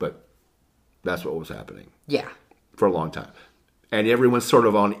Trip, but that's what was happening. Yeah. For a long time. And everyone's sort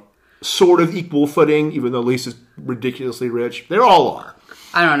of equal footing, even though Lisa's ridiculously rich. They all are.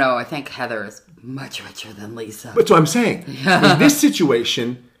 I don't know. I think Heather is much richer than Lisa. That's what I'm saying. In this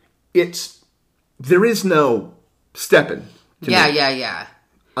situation, there is no stepping. Yeah.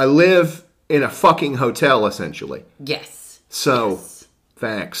 I live in a fucking hotel, essentially. Yes. So,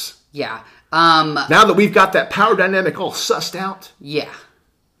 thanks. Yeah. Now that we've got that power dynamic all sussed out. Yeah.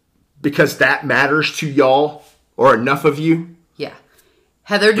 Because that matters to y'all, or enough of you. Yeah.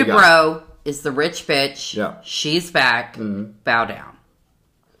 Heather Dubrow is the rich bitch. Yeah. She's back. Mm-hmm. Bow down.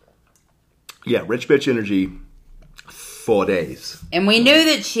 Yeah, rich bitch energy, 4 days. And we knew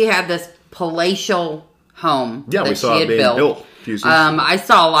that she had this palatial home that we saw she it had being built. I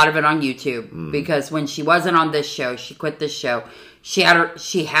saw a lot of it on YouTube because when she wasn't on this show, she quit this show. She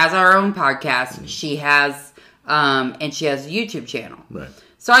has her own podcast. She has and she has a YouTube channel. Right.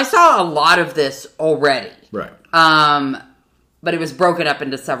 So I saw a lot of this already. Right. But it was broken up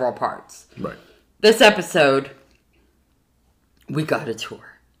into several parts. Right. This episode, we got a tour.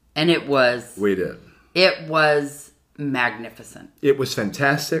 And it was... We did. It was magnificent. It was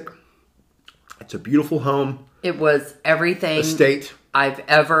fantastic. It's a beautiful home. It was everything... Estate. I've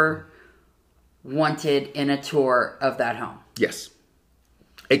ever wanted in a tour of that home. Yes.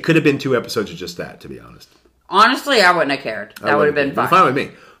 It could have been 2 episodes of just that, to be honest. Honestly, I wouldn't have cared. That would have been fine. Fine with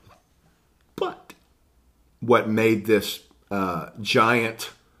me. But what made this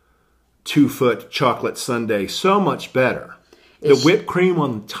giant 2-foot chocolate sundae so much better. The whipped cream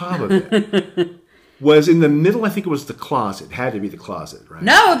on the top of it was in the middle. I think it was the closet. It had to be the closet, right?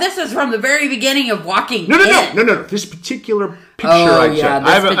 No, this was from the very beginning of walking No. in. This particular picture I checked.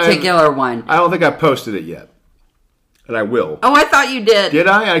 This particular one. I don't think I posted it yet. And I will. Oh, I thought you did. Did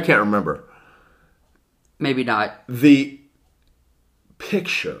I? I can't remember. Maybe not. The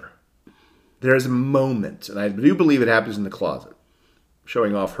picture, there's a moment, and I do believe it happens in the closet,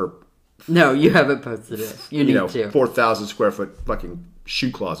 showing off her, No, you haven't posted it. You need to. 4,000 square foot fucking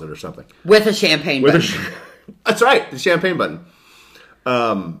shoe closet or something. With a champagne button. That's right, the champagne button.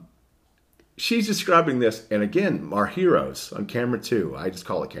 She's describing this, and again, our heroes on camera 2. I just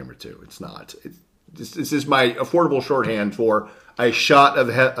call it camera 2. It's not. This is my affordable shorthand for a shot of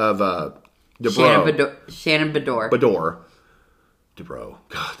Dubrow. Shannon Beador. Dubrow.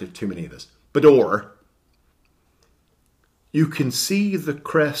 God, there are too many of this. Beador. You can see the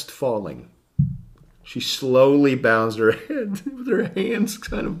crest falling. She slowly bows her head with her hands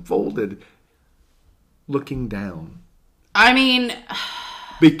kind of folded, looking down. I mean,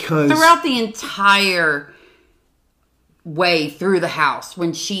 because throughout the entire way through the house,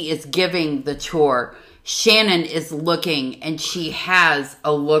 when she is giving the tour, Shannon is looking, and she has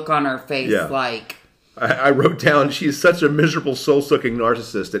a look on her face like... I wrote down, she is such a miserable, soul-sucking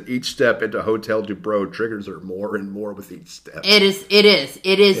narcissist that each step into Hotel Dubrow triggers her more and more with each step. It is.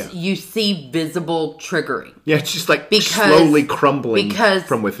 Yeah. You see visible triggering. Yeah, it's just like slowly crumbling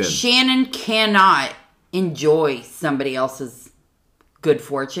from within. Shannon cannot enjoy somebody else's good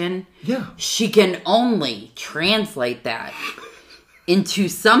fortune. Yeah. She can only translate that into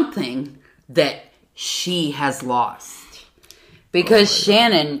something that she has lost. Because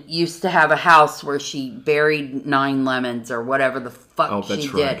Shannon used to have a house where she buried 9 lemons or whatever the fuck she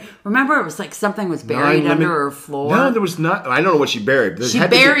did. Remember, it was like something was buried under her floor? No, there was not. I don't know what she buried. She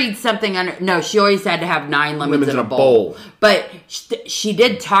buried something under... No, she always had to have 9 lemons in a bowl. But she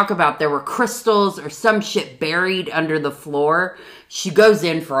did talk about there were crystals or some shit buried under the floor. She goes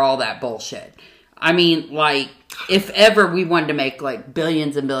in for all that bullshit. I mean, like... If ever we wanted to make like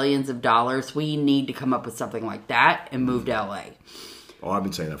billions and billions of dollars, we need to come up with something like that and move to LA. Oh, I've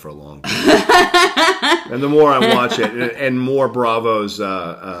been saying that for a long time. And the more I watch it, and more Bravo's...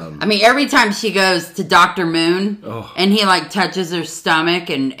 I mean, every time she goes to Dr. Moon, and he like touches her stomach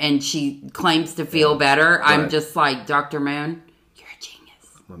and she claims to feel better, right. I'm just like, Dr. Moon, you're a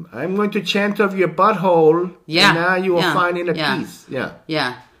genius. I'm going to chant of your butthole, and now you will find inner peace.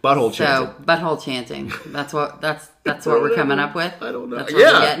 Yeah. Butthole chanting. So, butthole chanting. That's what we're coming up with. I don't know. That's what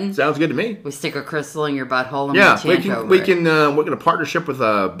we're getting. Sounds good to me. We stick a crystal in your butthole and we chant over it. We're going to partnership with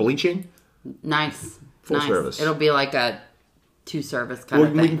bleaching. Nice. Full service. It'll be like a 2-service kind of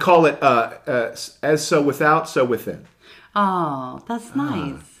thing. We can call it as so without, so within. Oh, that's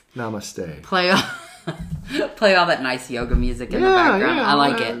nice. Namaste. Play all that nice yoga music in the background. I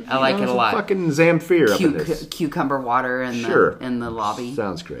like it. I like it a lot. Fucking Zamfir up in this. Cucumber water in the lobby.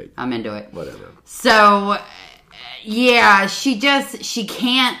 Sounds great. I'm into it. Whatever. So, yeah, she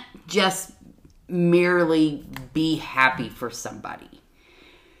can't just merely be happy for somebody.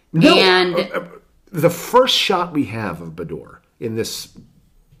 No. And the first shot we have of Beador in this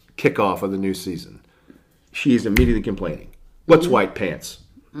kickoff of the new season, she's immediately complaining. What's white pants?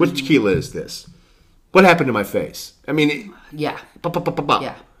 What tequila is this? What happened to my face? I mean... Yeah.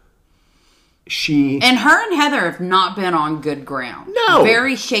 Yeah. And her and Heather have not been on good ground. No.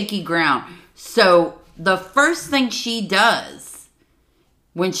 Very shaky ground. So, the first thing she does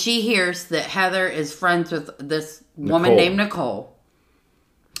when she hears that Heather is friends with this woman named Nicole...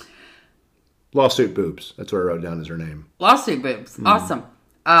 Lawsuit boobs. That's what I wrote down as her name. Lawsuit boobs. Awesome.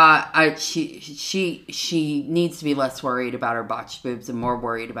 She needs to be less worried about her botched boobs and more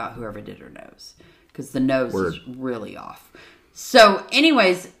worried about whoever did her nose. Because the nose is really off. So,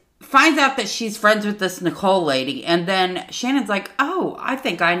 anyways, finds out that she's friends with this Nicole lady. And then Shannon's like, oh, I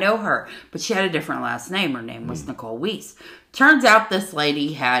think I know her. But she had a different last name. Her name was Nicole Weiss. Turns out this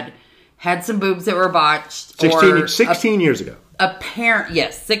lady had some boobs that were botched. 16 years ago.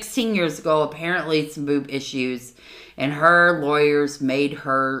 16 years ago. Apparently some boob issues. And her lawyers made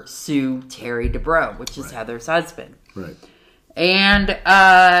her sue Terry Dubrow, which is Heather's husband. Right. And,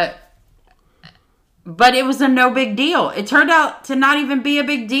 but it was a no big deal. It turned out to not even be a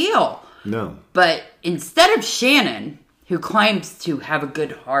big deal. No. But instead of Shannon, who claims to have a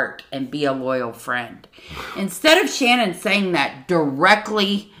good heart and be a loyal friend, instead of Shannon saying that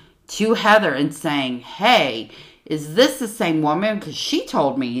directly to Heather and saying, hey, is this the same woman? Because she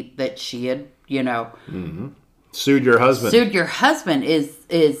told me that she had, sued your husband. Sued your husband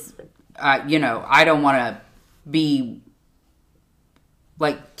is I don't want to be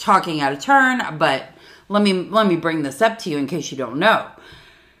like talking out of turn, but let me bring this up to you in case you don't know.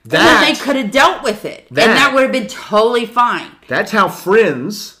 And then they could have dealt with it. And that would have been totally fine. That's how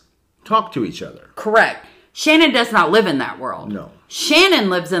friends talk to each other. Correct. Shannon does not live in that world. No. Shannon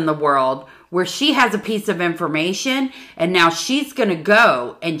lives in the world where she has a piece of information, and now she's going to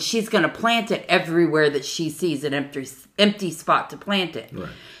go and she's going to plant it everywhere that she sees an empty spot to plant it. Right.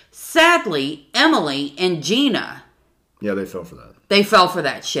 Sadly, Emily and Gina... Yeah, they fell for that. They fell for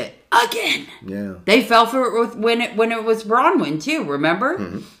that shit. Again. Yeah. They fell for it when it was Bronwyn, too, remember?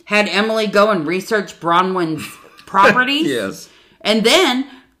 Mm-hmm. Had Emily go and research Bronwyn's properties. Yes. And then...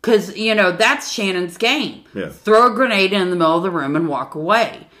 Because, that's Shannon's game. Yeah. Throw a grenade in the middle of the room and walk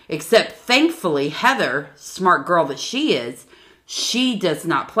away. Except, thankfully, Heather, smart girl that she is, she does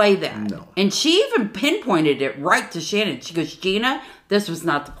not play that. No. And she even pinpointed it right to Shannon. She goes, Gina, this was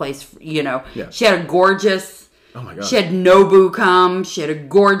not the place for, Yeah. She had a gorgeous... Oh, my God. She had Nobu come. She had a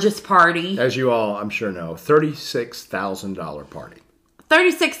gorgeous party. As you all, I'm sure know, $36,000 party.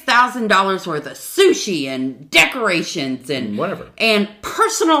 $36,000 worth of sushi and decorations and whatever, and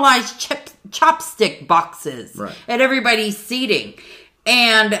personalized chopstick boxes right. at everybody's seating,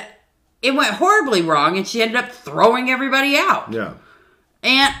 and it went horribly wrong, and she ended up throwing everybody out. Yeah,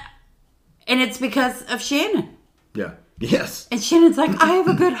 and it's because of Shannon. Yeah, yes. And Shannon's like, I have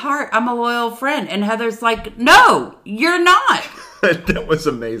a good heart. I'm a loyal friend, and Heather's like, no, you're not. That was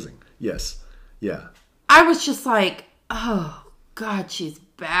amazing. Yes, yeah. I was just like, oh. God, she's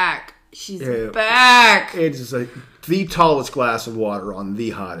back. She's back. It's like the tallest glass of water on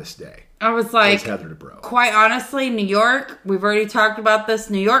the hottest day. I was like, Heather Dubrow. Quite honestly, New York, we've already talked about this.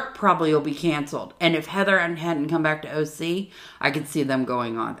 New York probably will be canceled. And if Heather hadn't come back to OC, I could see them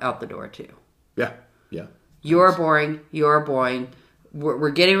going out the door too. Yeah, yeah. You're boring. You're boring.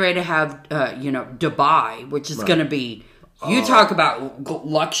 We're getting ready to have, Dubai, which is going to be... You talk about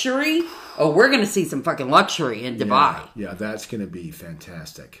luxury. Oh, we're going to see some fucking luxury in Dubai. Yeah, that's going to be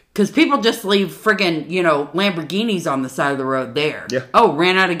fantastic. Because people just leave friggin', Lamborghinis on the side of the road there. Yeah. Oh,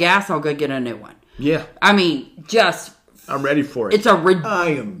 ran out of gas, I'll go get a new one. Yeah. I mean, I'm ready for it. It's a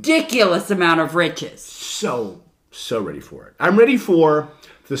ridiculous amount of riches. So ready for it. I'm ready for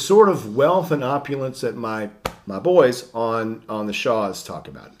the sort of wealth and opulence that my boys on the Shaws talk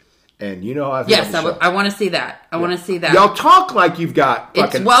about. And you know how I feel. Yes, I want to see that. I want to see that. Y'all talk like you've got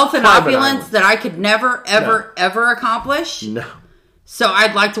it's wealth and opulence that I could never, ever accomplish. No. So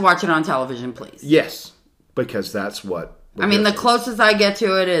I'd like to watch it on television, please. Yes, because that's what... the closest I get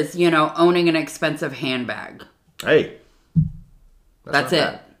to it is, owning an expensive handbag. Hey. That's it.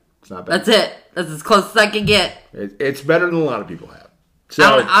 Bad. It's not bad. That's it. That's as close as I can get. It's better than a lot of people have. So,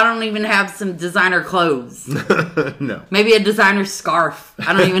 I don't even have some designer clothes. No. Maybe a designer scarf.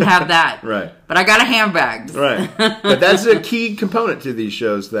 I don't even have that. Right. But I got a handbag. Right. But that's a key component to these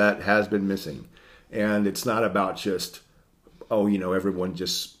shows that has been missing. And it's not about just, everyone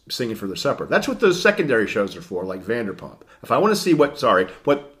just singing for their supper. That's what those secondary shows are for, like Vanderpump. If I want to see what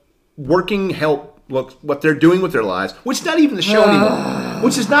working help looks, what they're doing with their lives, which is not even the show anymore.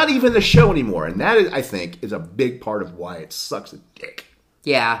 Which is not even the show anymore. And that, I think, is a big part of why it sucks a dick.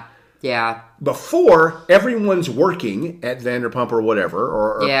 Yeah, yeah. Before, everyone's working at Vanderpump or whatever,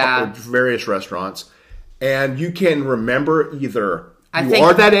 or various restaurants, and you can remember either you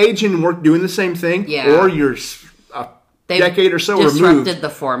are that age and work doing the same thing, or you're a decade or so removed. Disrupted the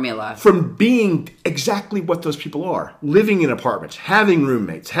formula. From being exactly what those people are. Living in apartments, having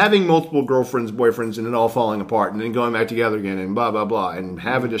roommates, having multiple girlfriends, boyfriends, and it all falling apart, and then going back together again, and blah, blah, blah, and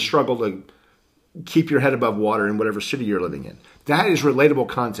having to struggle to keep your head above water in whatever city you're living in. That is relatable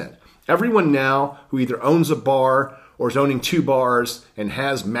content. Everyone now who either owns a bar or is owning 2 bars and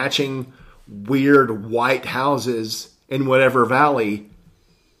has matching weird white houses in whatever valley,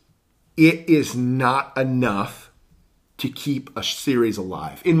 it is not enough to keep a series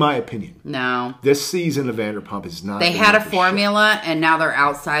alive, in my opinion. No. This season of Vanderpump is not... They had a formula, and now they're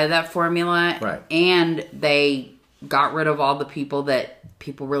outside of that formula. Right. And they got rid of all the people that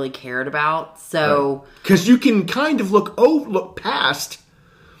people really cared about. So... Because you can kind of look past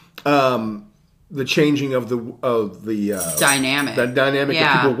the changing of the dynamic. The dynamic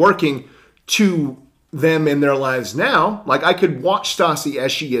of people working to them in their lives now. Like, I could watch Stassi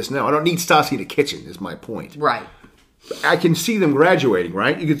as she is now. I don't need Stassi in the kitchen, is my point. Right. I can see them graduating,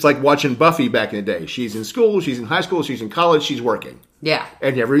 right? It's like watching Buffy back in the day. She's in school, she's in high school, she's in college, she's working. Yeah.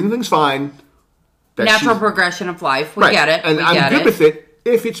 And everything's fine. Natural progression of life. We get it. And I'm good with it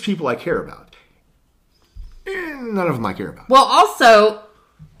if it's people I care about. None of them I care about. Well, also,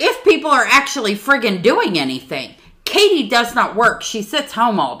 if people are actually friggin' doing anything, Katie does not work. She sits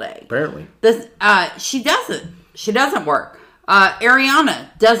home all day. Apparently. She doesn't. She doesn't work.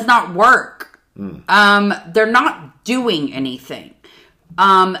 Ariana does not work. They're not doing anything.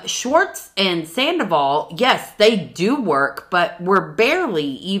 Schwartz and Sandoval, yes, they do work, but we're barely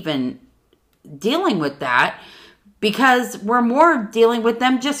even dealing with that because we're more dealing with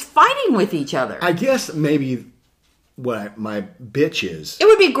them just fighting with each other. I guess maybe what my bitch is. It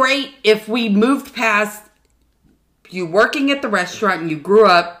would be great if we moved past you working at the restaurant and you grew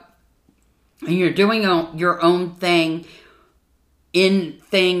up and you're doing your own thing,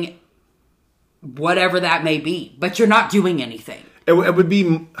 whatever that may be, but you're not doing anything. It would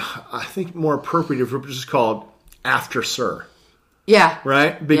be, I think, more appropriate if it was just called After Sir. Yeah.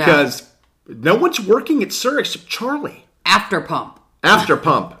 Right? Because no one's working at Sir except Charlie. After Pump. After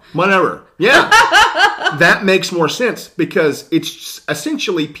Pump. Whatever. Yeah. That makes more sense because it's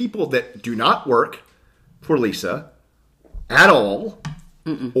essentially people that do not work for Lisa at all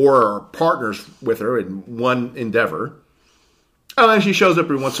or are partners with her in one endeavor. Oh, and she shows up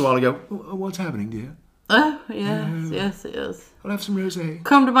every once in a while and go, what's happening, dear? Oh, yes. I'll have some rosé.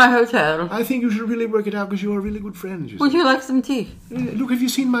 Come to my hotel. I think you should really work it out because you're a really good friend. Would you like some tea? Look, have you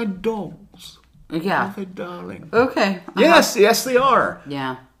seen my dogs? Yeah. Oh, they're darling. Okay. Yes, they are.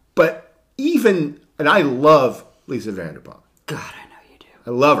 Yeah. But and I love Lisa Vanderpump. God, I know you do.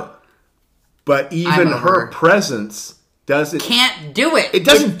 I love her. But even her presence can't do it. It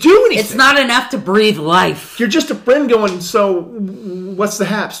doesn't do anything. It's not enough to breathe life. You're just a friend going, so what's the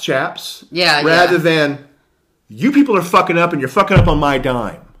haps, chaps? Yeah, Rather than, you people are fucking up and you're fucking up on my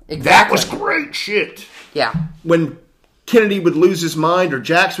dime. Exactly. That was great shit. Yeah. When Kennedy would lose his mind or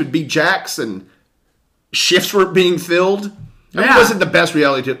Jax would be Jax and shifts were being filled. It wasn't the best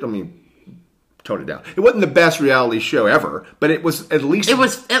reality. Tone it down. It wasn't the best reality show ever, but it was at least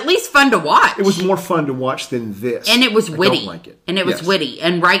fun to watch. It was more fun to watch than this, and it was witty. I don't like it. And it was witty.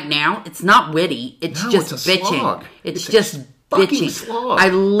 And right now, it's not witty. It's just bitching. Slog. It's just bitching. Slog. I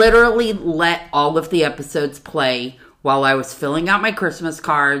literally let all of the episodes play while I was filling out my Christmas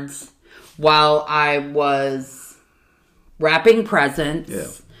cards, while I was wrapping presents. Yeah.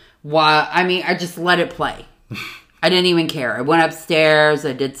 I just let it play. I didn't even care. I went upstairs.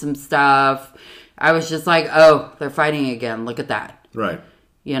 I did some stuff. I was just like, oh, they're fighting again. Look at that. Right.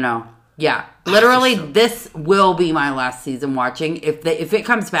 Yeah. Literally, this will be my last season watching. If it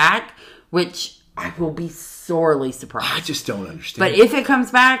comes back, which I will be sorely surprised. I just don't understand. But if it comes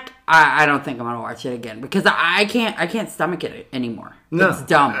back, I don't think I'm going to watch it again because I can't stomach it anymore. No. It's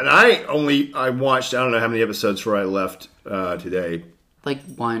dumb. And I watched, I don't know how many episodes before I left today. Like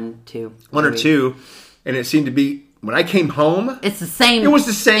 1, 2. 1 or 2. And it seemed to be, when I came home, it's the same. It was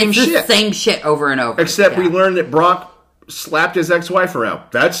the same shit. It's the same shit over and over. Except we learned that Brock slapped his ex-wife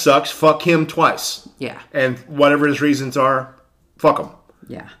around. That sucks. Fuck him twice. Yeah. And whatever his reasons are, fuck him.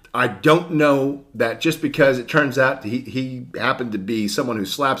 Yeah. I don't know that just because it turns out he happened to be someone who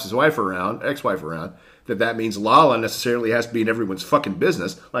slaps his wife around, ex-wife around, that means Lala necessarily has to be in everyone's fucking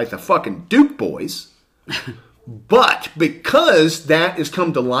business, like the fucking Duke boys. But because that has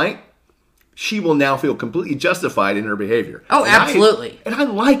come to light, she will now feel completely justified in her behavior. Oh, absolutely. And I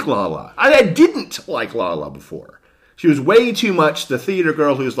like Lala. I didn't like Lala before. She was way too much the theater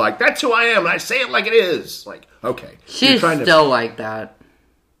girl who's like, that's who I am, and I say it like it is. Like, okay. She's still like that.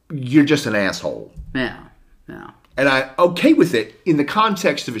 You're just an asshole. Yeah. And I'm okay with it in the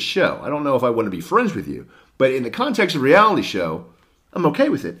context of a show. I don't know if I want to be friends with you, but in the context of a reality show, I'm okay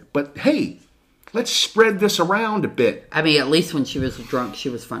with it. But hey, let's spread this around a bit. I mean, at least when she was drunk, she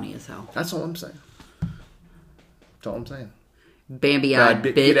was funny as hell. That's all I'm saying. That's all I'm saying. Bambi-eyed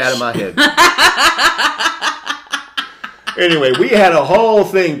bitch. Get out of my head. Anyway, we had a whole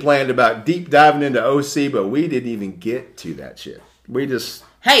thing planned about deep diving into OC, but we didn't even get to that shit. We just...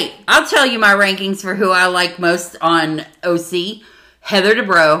 Hey, I'll tell you my rankings for who I like most on OC. Heather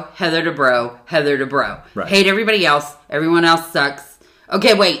Dubrow, Heather Dubrow, Heather Dubrow. Right. Hate everybody else. Everyone else sucks.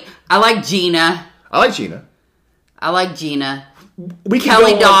 Okay, wait. I like Gina. Kelly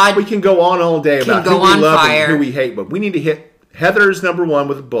Dodd. We can go on all day about who we love and who we hate, but we need to hit Heather's number one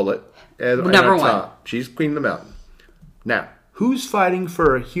with a bullet. Number one. She's Queen of the Mountain. Now, who's fighting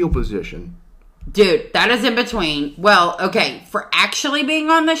for a heel position? Dude, that is in between. Well, okay, for actually being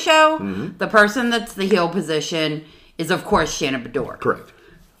on the show, the person that's the heel position is, of course, Shannon Bedore. Correct.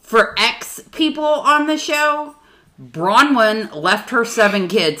 For ex people on the show, Bronwyn left her 7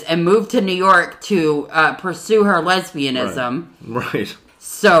 kids and moved to New York to pursue her lesbianism. Right.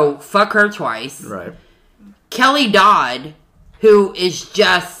 So, fuck her twice. Right. Kelly Dodd, who is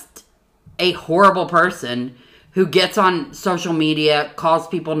just a horrible person, who gets on social media, calls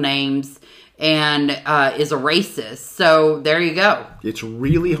people names, and is a racist. So, there you go. It's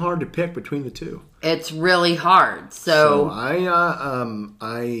really hard to pick between the two. It's really hard. So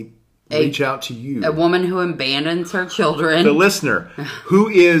I reach out to you. A woman who abandons her children. The listener,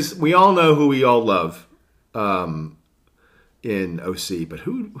 we all know who we all love in OC, but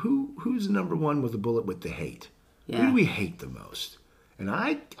who's number one with a bullet with the hate? Yeah. Who do we hate the most? And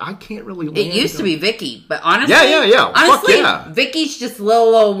I can't really land It used to be Vicky, but honestly... Yeah. Honestly, Fuck yeah. Vicky's just a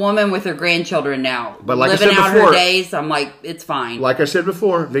little old woman with her grandchildren now. But like living I said out before, her days, I'm like, it's fine. Like I said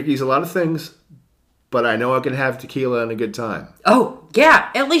before, Vicky's a lot of things, but I know I can have tequila and a good time. Oh, yeah.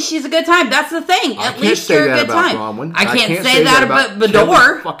 At least she's a good time. That's the thing. At least you're a good time. Bronwyn. I can't say that about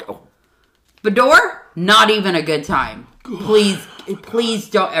Bador. Bador, not even a good time. Please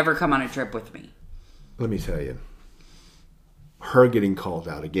don't ever come on a trip with me. Let me tell you. Her getting called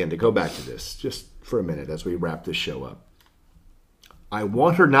out again, to go back to this just for a minute as we wrap this show up. I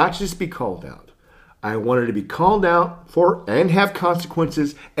want her not to just be called out. I want her to be called out for and have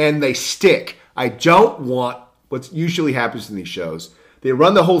consequences, and they stick. I don't want what usually happens in these shows. They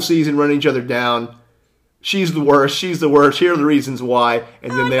run the whole season, run each other down. She's the worst. Here are the reasons why.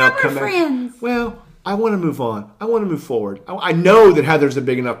 And then they all come back. Well, I want to move on. I want to move forward. I know that Heather's a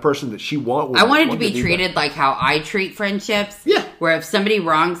big enough person that she wants. I wanted to be treated like how I treat friendships. Yeah. Where if somebody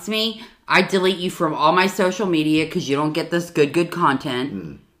wrongs me, I delete you from all my social media because you don't get this good content.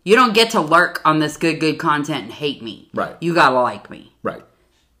 Mm. You don't get to lurk on this good content and hate me. Right. You gotta like me. Right.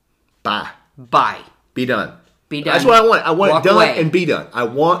 Bye. Be done. Be done. That's what I want. I want it done and be done. I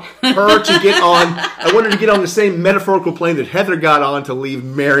want her to get on. I want her to get on the same metaphorical plane that Heather got on to leave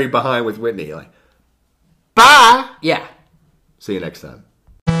Mary behind with Whitney. Like, bye. Yeah. See you next time.